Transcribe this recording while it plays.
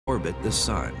orbit the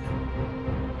sun.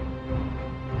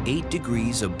 8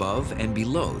 degrees above and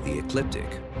below the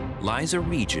ecliptic lies a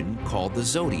region called the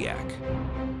zodiac.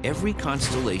 Every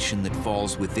constellation that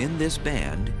falls within this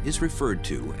band is referred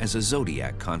to as a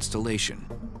zodiac constellation.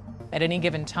 At any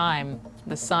given time,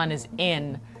 the sun is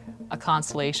in a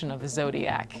constellation of the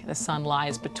zodiac. The sun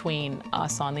lies between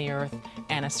us on the Earth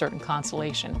and a certain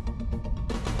constellation.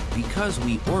 Because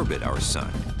we orbit our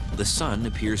sun, the sun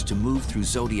appears to move through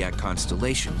zodiac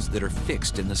constellations that are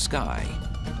fixed in the sky.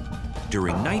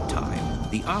 During nighttime,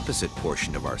 the opposite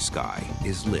portion of our sky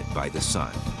is lit by the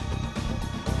sun.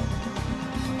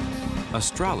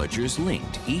 Astrologers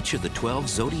linked each of the 12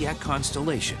 zodiac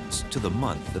constellations to the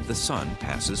month that the sun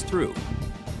passes through.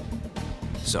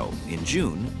 So, in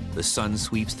June, the sun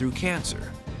sweeps through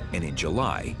Cancer, and in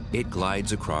July, it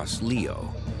glides across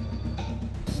Leo.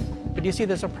 But you see,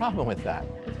 there's a problem with that.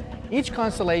 Each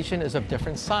constellation is of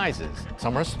different sizes.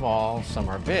 Some are small, some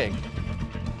are big.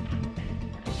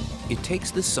 It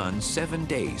takes the sun 7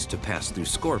 days to pass through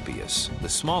Scorpius, the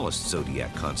smallest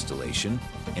zodiac constellation,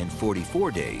 and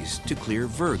 44 days to clear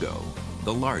Virgo,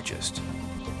 the largest.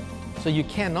 So you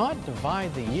cannot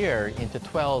divide the year into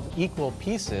 12 equal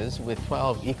pieces with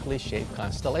 12 equally shaped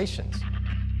constellations.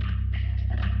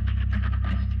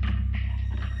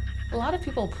 A lot of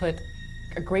people put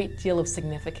a great deal of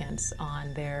significance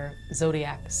on their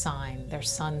zodiac sign, their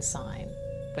sun sign.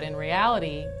 But in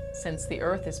reality, since the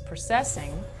Earth is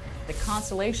precessing, the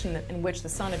constellation in which the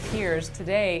sun appears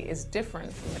today is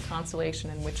different from the constellation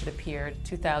in which it appeared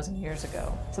 2,000 years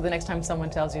ago. So the next time someone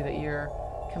tells you that you're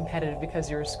competitive because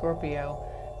you're a Scorpio,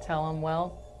 tell them,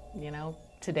 well, you know,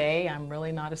 today I'm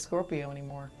really not a Scorpio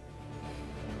anymore.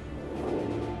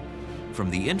 From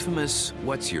the infamous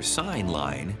 "what's your sign"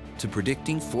 line to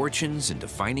predicting fortunes and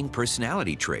defining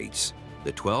personality traits,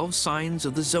 the 12 signs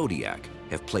of the zodiac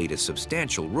have played a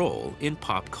substantial role in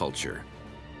pop culture.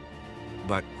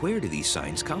 But where do these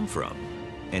signs come from?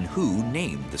 And who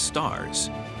named the stars?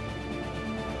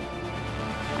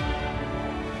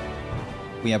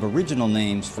 We have original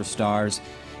names for stars,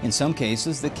 in some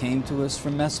cases that came to us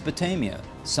from Mesopotamia.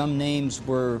 Some names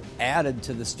were added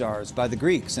to the stars by the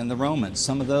Greeks and the Romans.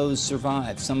 Some of those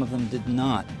survived, some of them did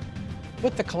not.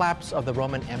 With the collapse of the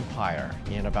Roman Empire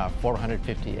in about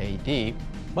 450 AD,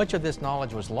 much of this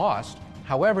knowledge was lost.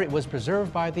 However, it was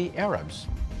preserved by the Arabs.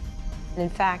 In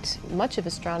fact, much of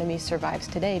astronomy survives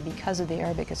today because of the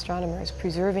Arabic astronomers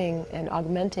preserving and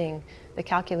augmenting the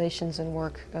calculations and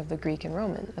work of the Greek and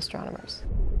Roman astronomers.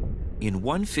 In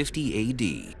 150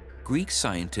 AD, Greek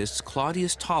scientist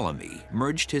Claudius Ptolemy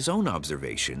merged his own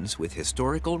observations with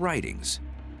historical writings,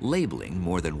 labeling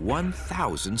more than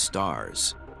 1,000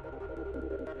 stars.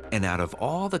 And out of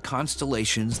all the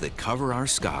constellations that cover our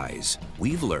skies,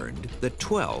 we've learned that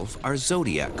 12 are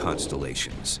zodiac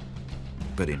constellations.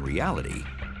 But in reality,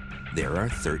 there are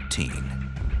 13.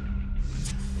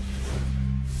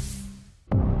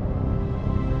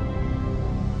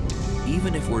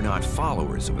 Even if we're not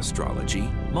followers of astrology,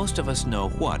 most of us know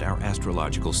what our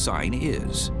astrological sign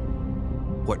is.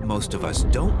 What most of us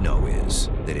don't know is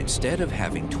that instead of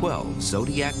having 12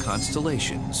 zodiac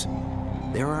constellations,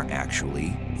 there are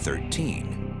actually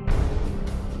 13.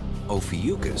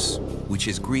 Ophiuchus, which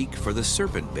is Greek for the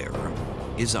serpent bearer,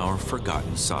 is our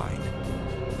forgotten sign.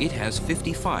 It has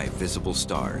 55 visible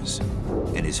stars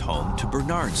and is home to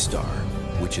Bernard's star,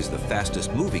 which is the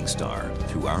fastest moving star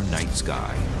through our night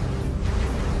sky.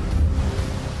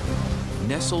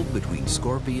 Nestled between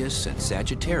Scorpius and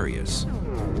Sagittarius,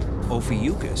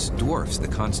 Ophiuchus dwarfs the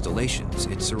constellations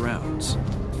it surrounds.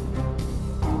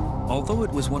 Although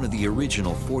it was one of the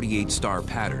original 48-star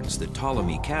patterns that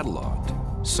Ptolemy cataloged,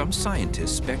 some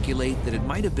scientists speculate that it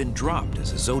might have been dropped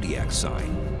as a zodiac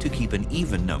sign to keep an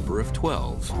even number of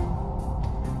 12.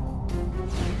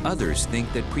 Others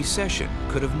think that precession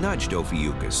could have nudged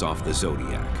Ophiuchus off the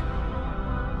zodiac.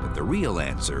 But the real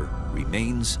answer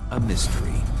remains a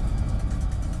mystery.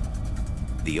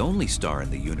 The only star in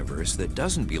the universe that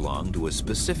doesn't belong to a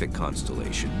specific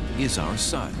constellation is our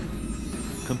sun.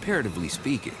 Comparatively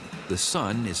speaking, the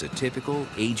sun is a typical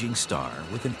aging star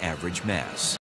with an average mass.